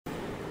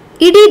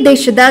ಇಡೀ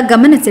ದೇಶದ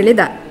ಗಮನ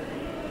ಸೆಳೆದ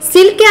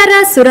ಸಿಲ್ಕ್ಯಾರ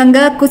ಸುರಂಗ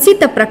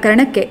ಕುಸಿತ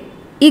ಪ್ರಕರಣಕ್ಕೆ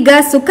ಈಗ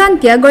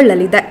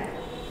ಸುಖಾಂತ್ಯಗೊಳ್ಳಲಿದೆ.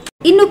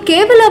 ಇನ್ನು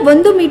ಕೇವಲ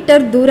 1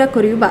 ಮೀಟರ್ ದೂರ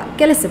ಕೊರೆಯುವ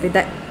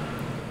ಕೆಲಸವಿದೆ.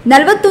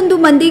 41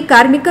 ಮಂದಿ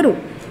ಕಾರ್ಮಿಕರು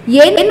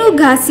ಏನೂ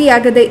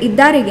ಘಾಸಿಯಾಗದೆ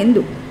ಇದ್ದಾರೆ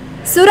ಎಂದು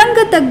ಸುರಂಗ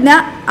ತಜ್ಞ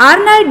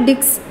ಆರ್ನಾಲ್ಡ್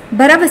ಡಿಕ್ಸ್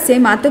ಭರವಸೆ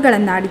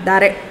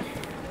ಮಾತುಗಳನ್ನಾಡಿದ್ದಾರೆ.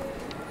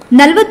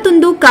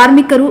 41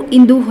 ಕಾರ್ಮಿಕರು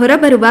ಇಂದು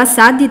ಹೊರಬರುವ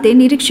ಸಾಧ್ಯತೆ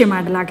ನಿರೀಕ್ಷೆ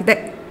ಮಾಡಲಾಗಿದೆ.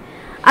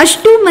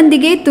 ಅಷ್ಟೂ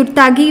ಮಂದಿಗೆ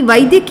ತುರ್ತಾಗಿ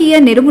ವೈದ್ಯಕೀಯ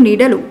ನೆರವು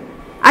ನೀಡಲು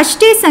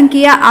ಅಷ್ಟೇ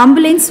ಸಂಖ್ಯೆಯ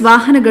ಆಂಬ್ಯುಲೆನ್ಸ್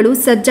ವಾಹನಗಳು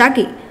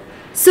ಸಜ್ಜಾಗಿ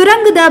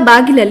ಸುರಂಗದ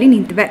ಬಾಗಿಲಲ್ಲಿ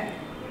ನಿಂತಿವೆ.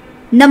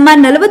 ನಮ್ಮ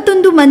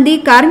 41 ಮಂದಿ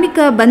ಕಾರ್ಮಿಕ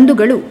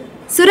ಬಂಧುಗಳು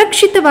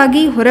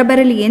ಸುರಕ್ಷಿತವಾಗಿ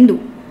ಹೊರಬರಲಿ ಎಂದು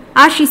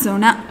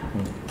ಆಶಿಸೋಣ.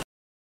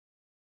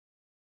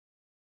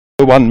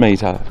 1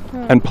 meter,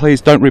 and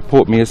please don't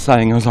report me as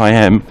saying as I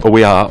am or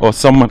we are or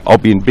someone.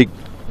 I'll be in big,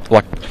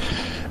 like,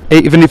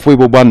 even if we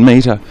were 1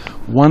 meter,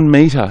 1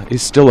 meter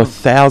is still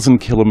 1,000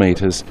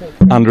 kilometers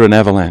under an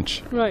avalanche.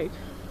 Right.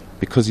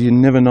 Because you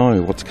never know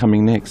what's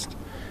coming next.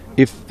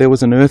 If there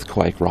was an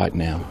earthquake right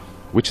now,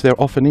 which there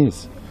often is,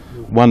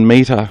 1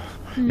 meter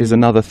is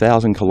another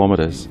 1,000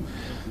 kilometers.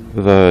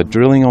 The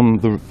drilling on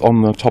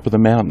the top of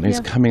the mountain is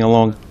coming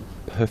along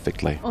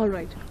perfectly. All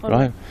right.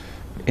 Right?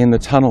 In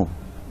the tunnel,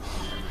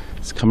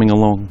 it's coming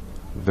along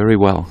very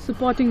well.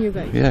 Supporting you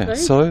guys. Yeah.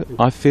 Right? So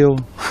I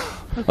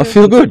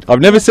feel good.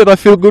 I've never said I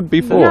feel good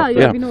before.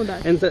 Yeah, we know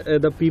that. And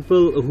the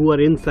people who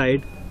are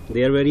inside,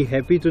 they are very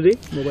happy today.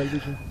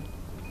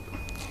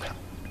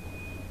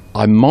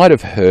 I might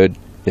have heard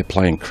they're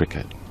playing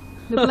cricket.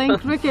 They're playing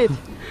cricket.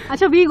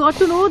 Acha, we got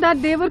to know that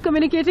they were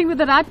communicating with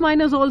the rat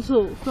miners also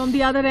from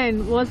the other end.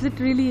 Was it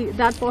really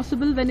that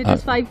possible when it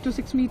is 5 to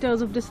 6 meters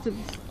of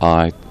distance?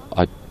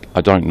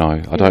 I don't know.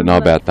 I don't know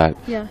about that.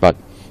 Yeah. But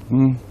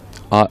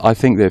I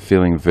think they're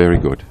feeling very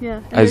good. Yeah.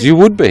 As you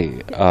would be.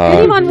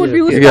 Anyone would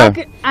be who's stuck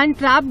and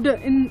trapped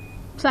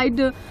inside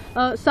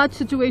such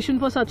situation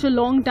for such a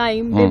long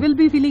time. They will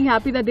be feeling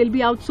happy that they'll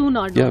be out soon,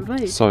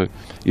 right? So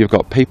you've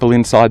got people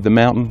inside the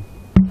mountain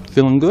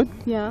feeling good.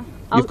 Yeah.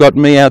 You've got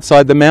me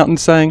outside the mountain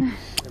saying,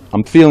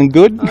 I'm feeling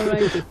good. All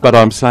right. But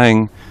I'm saying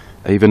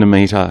even a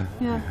meter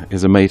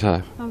is a meter.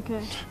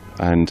 Okay.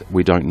 And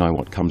we don't know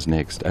what comes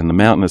next. And the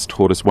mountain has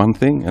taught us one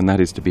thing, and that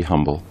is to be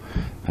humble.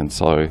 And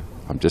so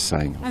I'm just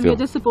saying. And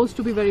we're just supposed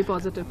to be very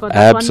positive for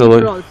that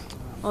absolutely. 1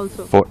 meter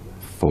also.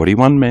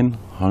 41 men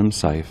home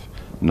safe,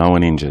 no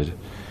one injured.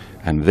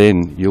 And then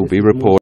you'll be reporting.